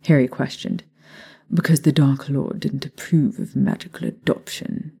 Harry questioned. Because the Dark Lord didn't approve of magical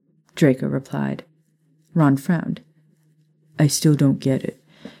adoption, Draco replied. Ron frowned. I still don't get it.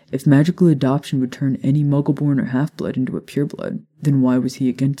 If magical adoption would turn any Muggle-born or half-blood into a pureblood, then why was he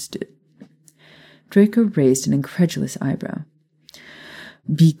against it? Draco raised an incredulous eyebrow.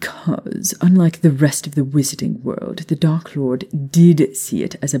 Because, unlike the rest of the wizarding world, the Dark Lord did see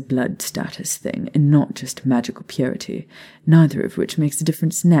it as a blood status thing, and not just magical purity, neither of which makes a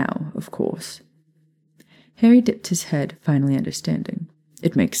difference now, of course. Harry dipped his head, finally understanding.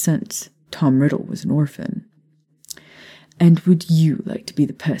 It makes sense. Tom Riddle was an orphan. And would you like to be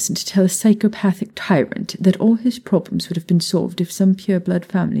the person to tell a psychopathic tyrant that all his problems would have been solved if some pureblood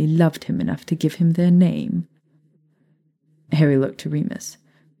family loved him enough to give him their name? Harry looked to Remus.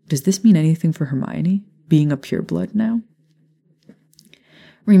 Does this mean anything for Hermione, being a pureblood now?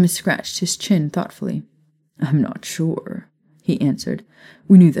 Remus scratched his chin thoughtfully. I'm not sure, he answered.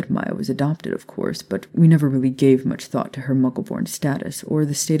 We knew that Maya was adopted, of course, but we never really gave much thought to her Muggle-born status or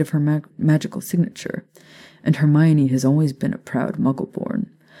the state of her magical signature. And Hermione has always been a proud Muggle-born.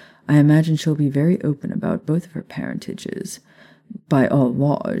 I imagine she'll be very open about both of her parentages. By all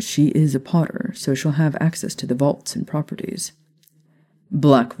laws, she is a Potter, so she'll have access to the vaults and properties.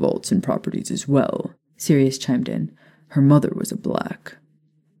 Black vaults and properties as well, Sirius chimed in. Her mother was a Black.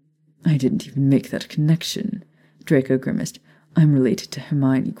 I didn't even make that connection, Draco grimaced. I'm related to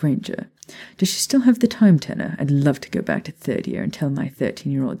Hermione Granger. Does she still have the time tenor? I'd love to go back to third year and tell my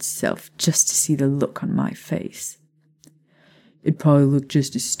 13-year-old self just to see the look on my face. It'd probably look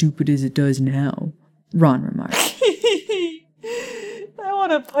just as stupid as it does now, Ron remarked. I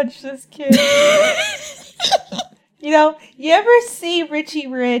want to punch this kid. You ever see Richie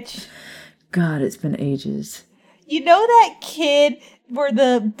Rich? God, it's been ages. You know that kid where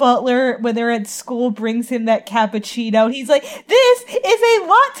the butler, when they're at school, brings him that cappuccino? He's like, this is a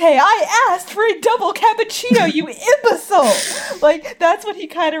latte. I asked for a double cappuccino, you imbecile. Like, that's what he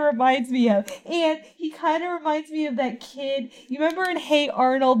kind of reminds me of. And he kind of reminds me of that kid. You remember in Hey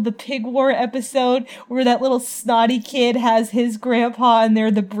Arnold, the Pig War episode, where that little snotty kid has his grandpa and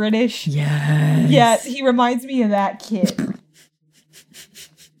they're the British? Yes. Yes, he reminds me of that kid.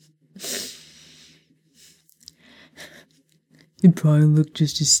 It'd probably look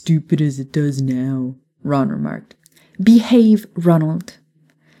just as stupid as it does now, Ron remarked. Behave, Ronald.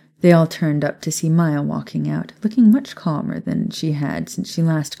 They all turned up to see Maya walking out, looking much calmer than she had since she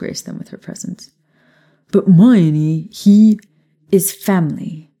last graced them with her presence. "But Hermione, he is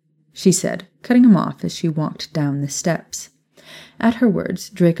family," she said, cutting him off as she walked down the steps. At her words,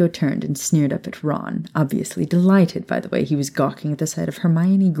 Draco turned and sneered up at Ron, obviously delighted by the way he was gawking at the sight of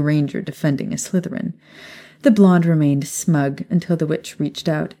Hermione Granger defending a Slytherin. The blonde remained smug until the witch reached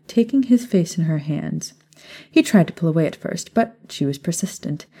out, taking his face in her hands. He tried to pull away at first, but she was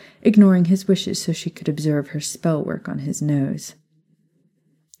persistent, ignoring his wishes so she could observe her spell work on his nose.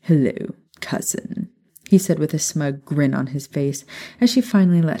 "Hello, cousin," he said with a smug grin on his face as she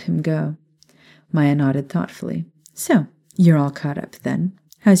finally let him go. Maya nodded thoughtfully. "So, you're all caught up then.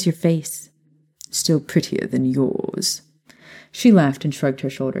 How's your face?" "Still prettier than yours." She laughed and shrugged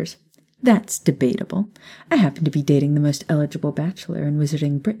her shoulders. "That's debatable. I happen to be dating the most eligible bachelor in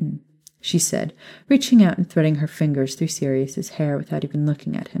Wizarding Britain," she said, reaching out and threading her fingers through Sirius's hair without even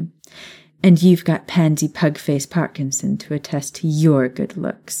looking at him. "And you've got pansy pug-face Parkinson to attest to your good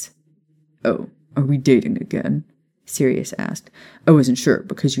looks." "Oh, are we dating again?" Sirius asked. "I wasn't sure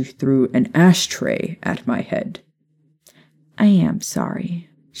because you threw an ashtray at my head." "I am sorry,"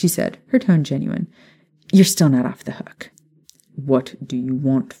 she said, her tone genuine. "You're still not off the hook." "What do you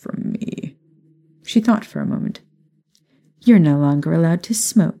want from me?" She thought for a moment. "You're no longer allowed to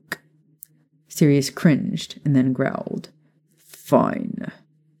smoke." Sirius cringed and then growled. "Fine,"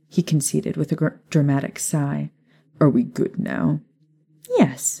 he conceded with a dramatic sigh. "Are we good now?"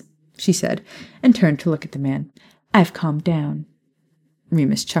 "Yes," she said, and turned to look at the man. "I've calmed down."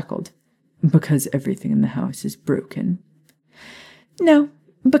 Remus chuckled. "Because everything in the house is broken?" "No,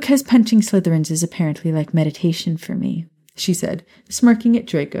 because punching Slytherins is apparently like meditation for me," she said, smirking at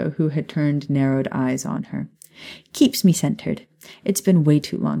Draco, who had turned narrowed eyes on her. "Keeps me centered. It's been way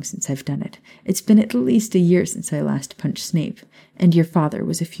too long since I've done it. It's been at least a year since I last punched Snape, and your father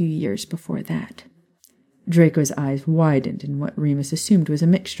was a few years before that." Draco's eyes widened in what Remus assumed was a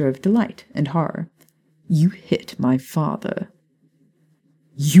mixture of delight and horror. "You hit my father."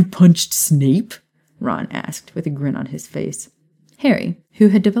 "You punched Snape?" Ron asked, with a grin on his face. Harry, who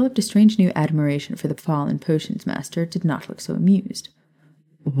had developed a strange new admiration for the fallen potions master, did not look so amused.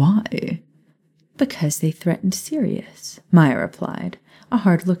 "Why?" "Because they threatened Sirius," Maya replied, a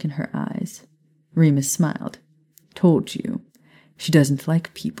hard look in her eyes. Remus smiled. "Told you. She doesn't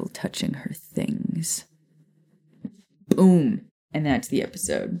like people touching her things." Boom. And that's the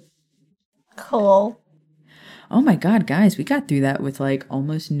episode. Cool. Oh my god, guys, we got through that with like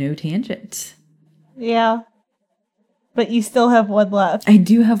almost no tangents. Yeah. But you still have one left. I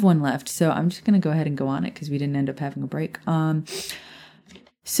do have one left, so I'm just going to go ahead and go on it because we didn't end up having a break.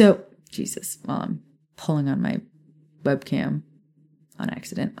 So, Jesus, while I'm pulling on my webcam on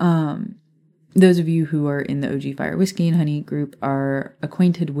accident. Those of you who are in the OG Fire Whiskey and Honey group are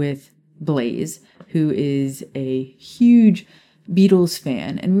acquainted with Blaze, who is a huge Beatles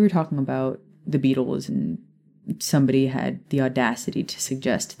fan. And we were talking about the Beatles, and somebody had the audacity to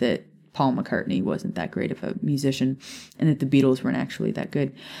suggest that Paul McCartney wasn't that great of a musician and that the Beatles weren't actually that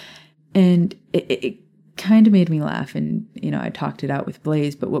good. And it kind of made me laugh, and, you know, I talked it out with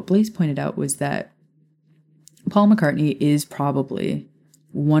Blaze, but what Blaze pointed out was that Paul McCartney is probably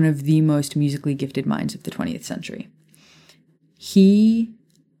one of the most musically gifted minds of the 20th century.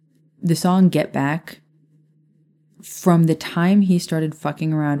 The song Get Back, from the time he started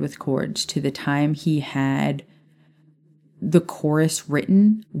fucking around with chords to the time he had the chorus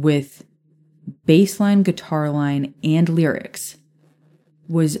written with bass line, guitar line, and lyrics,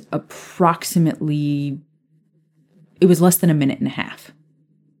 was approximately, it was less than a minute and a half.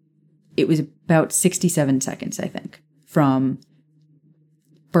 It was about 67 seconds, I think, from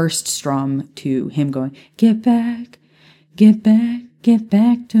first strum to him going, get back, get back, get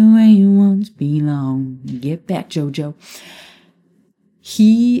back to where you once belonged, get back, Jojo.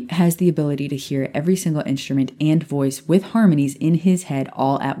 He has the ability to hear every single instrument and voice with harmonies in his head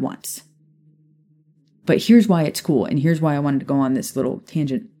all at once. But here's why it's cool, and here's why I wanted to go on this little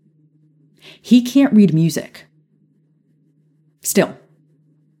tangent. He can't read music. Still.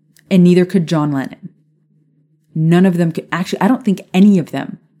 And neither could John Lennon. None of them could actually, I don't think any of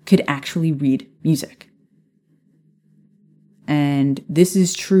them could actually read music. And this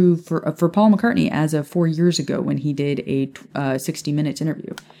is true for Paul McCartney as of 4 years ago when he did a 60 Minutes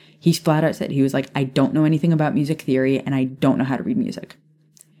interview. He flat out said, he was like, I don't know anything about music theory and I don't know how to read music.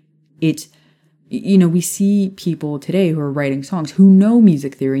 It's, you know, we see people today who are writing songs who know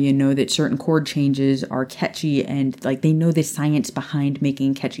music theory and know that certain chord changes are catchy and like they know the science behind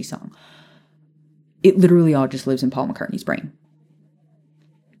making a catchy song. It literally all just lives in Paul McCartney's brain.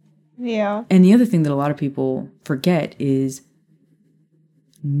 Yeah. And the other thing that a lot of people forget is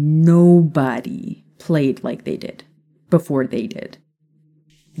nobody played like they did before they did.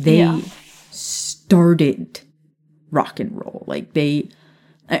 They started rock and roll. Like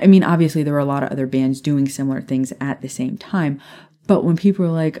I mean, obviously there were a lot of other bands doing similar things at the same time. But when people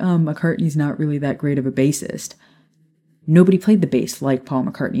were like, McCartney's not really that great of a bassist, nobody played the bass like Paul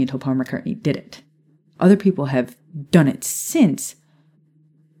McCartney until Paul McCartney did it. Other people have done it since.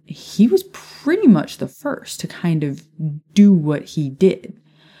 He was pretty much the first to kind of do what he did.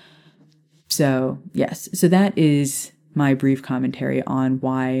 So, yes. So that is my brief commentary on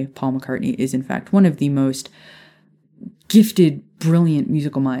why Paul McCartney is, in fact, one of the most gifted, brilliant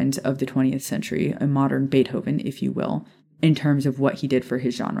musical minds of the 20th century, a modern Beethoven, if you will, in terms of what he did for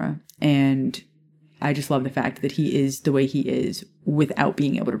his genre. And I just love the fact that he is the way he is without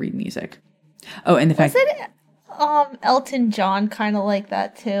being able to read music. Oh, and the fact... Elton John kind of like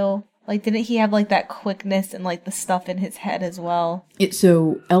that too? Like, didn't he have like that quickness and like the stuff in his head as well?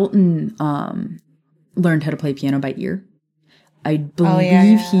 So Elton learned how to play piano by ear. I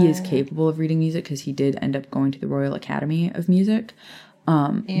believe he is capable of reading music because he did end up going to the Royal Academy of Music.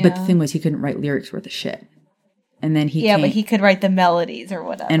 But the thing was, he couldn't write lyrics worth of shit. And then but he could write the melodies or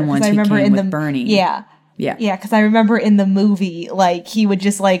whatever. And once he came with Bernie. Yeah, because I remember in the movie, like, he would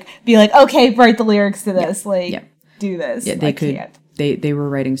just, like, be like, okay, write the lyrics to this, do this. Yeah, they were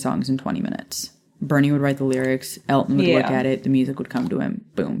writing songs in 20 minutes. Bernie would write the lyrics, Elton would look at it, the music would come to him,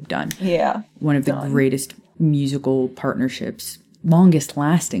 boom, done. Yeah. One of the greatest musical partnerships, longest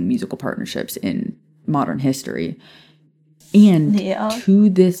lasting musical partnerships in modern history. And to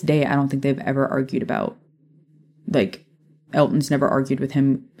this day, I don't think they've ever argued about, like, Elton's never argued with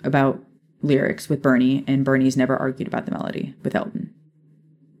him about lyrics with Bernie, and Bernie's never argued about the melody with Elton.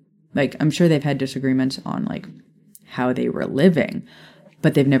 Like, I'm sure they've had disagreements on, like, how they were living,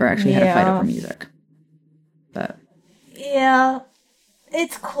 but they've never actually had a fight over music. But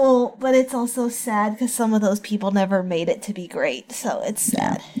it's cool, but it's also sad because some of those people never made it to be great, so it's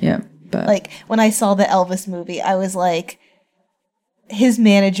sad. Yeah, but like, when I saw the Elvis movie, I was like, his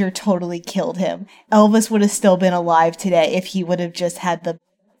manager totally killed him. Elvis would have still been alive today if he would have just had the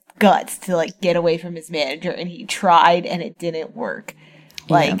guts to, like, get away from his manager, and he tried and it didn't work.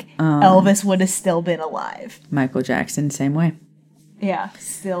 Like, Elvis would have still been alive. Michael Jackson, same way. Yeah,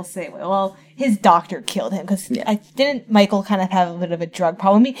 still same way. Well, his doctor killed him because didn't Michael kind of have a bit of a drug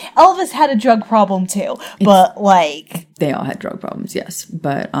problem? I mean, Elvis had a drug problem too, but like, they all had drug problems, yes,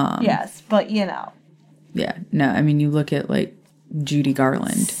 but yes, but you know, yeah, no, I mean, you look at like Judy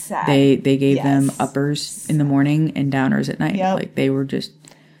Garland, sad. they gave them uppers in the morning and downers at night, like they were just.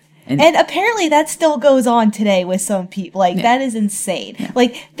 And apparently that still goes on today with some people. Like, that is insane. Yeah.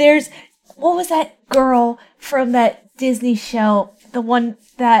 Like, what was that girl from that Disney show? The one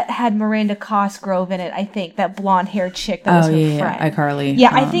that had Miranda Cosgrove in it, I think. That blonde-haired chick that was her friend. iCarly.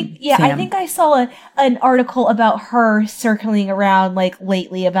 Yeah, I think I saw an article about her circling around, like,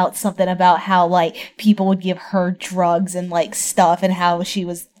 lately about something about how, like, people would give her drugs and, like, stuff, and how she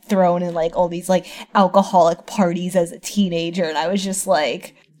was thrown in, like, all these, like, alcoholic parties as a teenager. And I was just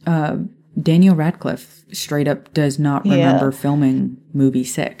like... Daniel Radcliffe straight up does not remember filming movie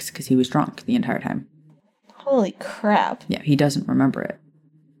 6 because he was drunk the entire time. Holy crap. Yeah, he doesn't remember it.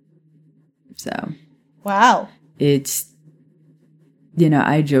 So. Wow. It's, you know,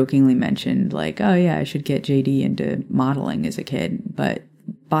 I jokingly mentioned like, oh yeah, I should get JD into modeling as a kid. But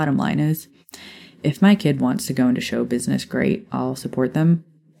bottom line is, if my kid wants to go into show business, great. I'll support them.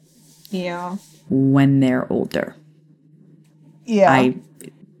 Yeah. When they're older. Yeah.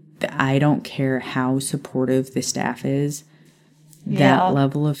 I don't care how supportive the staff is. That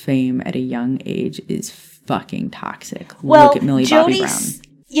level of fame at a young age is fucking toxic. Well, look at Millie Bobby Brown.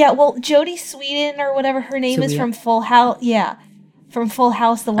 Yeah, well, Jodie Sweetin or whatever her name is from Full House. Yeah, from Full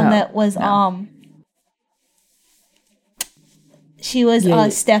House, the one that was she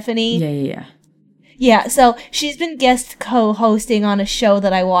was Stephanie. Yeah. Yeah, so she's been guest co-hosting on a show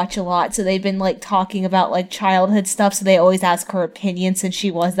that I watch a lot. So they've been like talking about like childhood stuff. So they always ask her opinion since she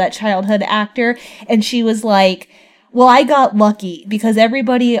was that childhood actor. And she was like, well, I got lucky because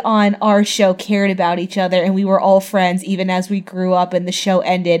everybody on our show cared about each other and we were all friends even as we grew up and the show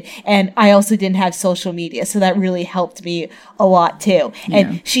ended. And I also didn't have social media. So that really helped me a lot too. Yeah.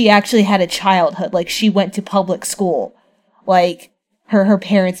 And she actually had a childhood. Like she went to public school. Like her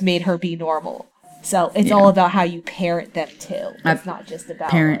parents made her be normal. So it's all about how you parent them too. It's not just about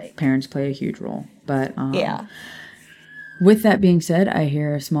parents play a huge role. But with that being said, I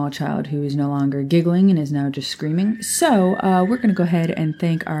hear a small child who is no longer giggling and is now just screaming. So we're going to go ahead and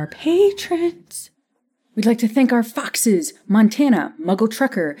thank our patrons. We'd like to thank our Foxes, Montana, Muggle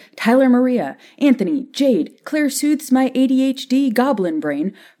Trucker, Tyler Maria, Anthony, Jade, Claire Soothes My ADHD Goblin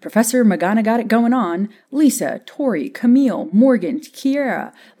Brain, Professor Magana Got It Going On, Lisa, Tori, Camille, Morgan,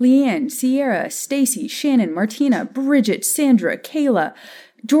 Kiera, Leanne, Sierra, Stacy, Shannon, Martina, Bridget, Sandra, Kayla,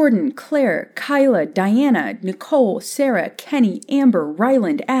 Jordan, Claire, Kyla, Diana, Nicole, Sarah, Kenny, Amber,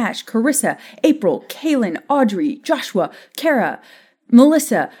 Ryland, Ash, Carissa, April, Kaylin, Audrey, Joshua, Kara,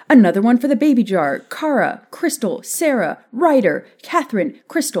 Melissa, another one for the baby jar, Cara, Crystal, Sarah, Ryder, Catherine,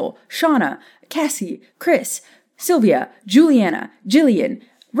 Crystal, Shauna, Cassie, Chris, Sylvia, Juliana, Jillian,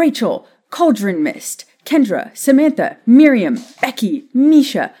 Rachel, Cauldron Mist, Kendra, Samantha, Miriam, Becky,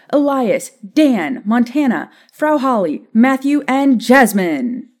 Misha, Elias, Dan, Montana, Frau Holly, Matthew, and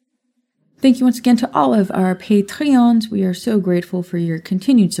Jasmine. Thank you once again to all of our Patreons. We are so grateful for your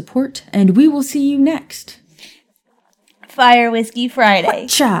continued support, and we will see you next. Fire Whiskey Friday.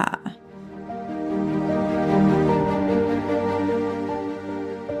 Cha!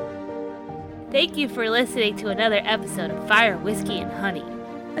 Thank you for listening to another episode of Fire, Whiskey, and Honey.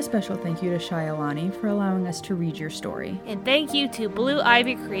 A special thank you to Shyalani for allowing us to read your story. And thank you to Blue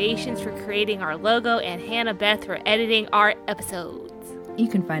Ivy Creations for creating our logo and Hannah Beth for editing our episodes. You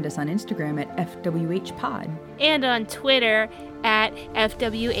can find us on Instagram at FWHpod. And on Twitter at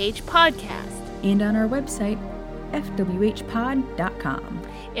FWHpodcast. And on our website, fwhpod.com.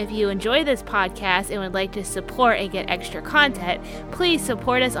 If you enjoy this podcast and would like to support and get extra content, please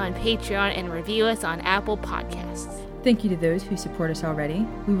support us on Patreon and review us on Apple Podcasts. Thank you to those who support us already.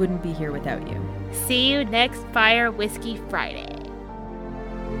 We wouldn't be here without you. See you next Fire Whiskey Friday.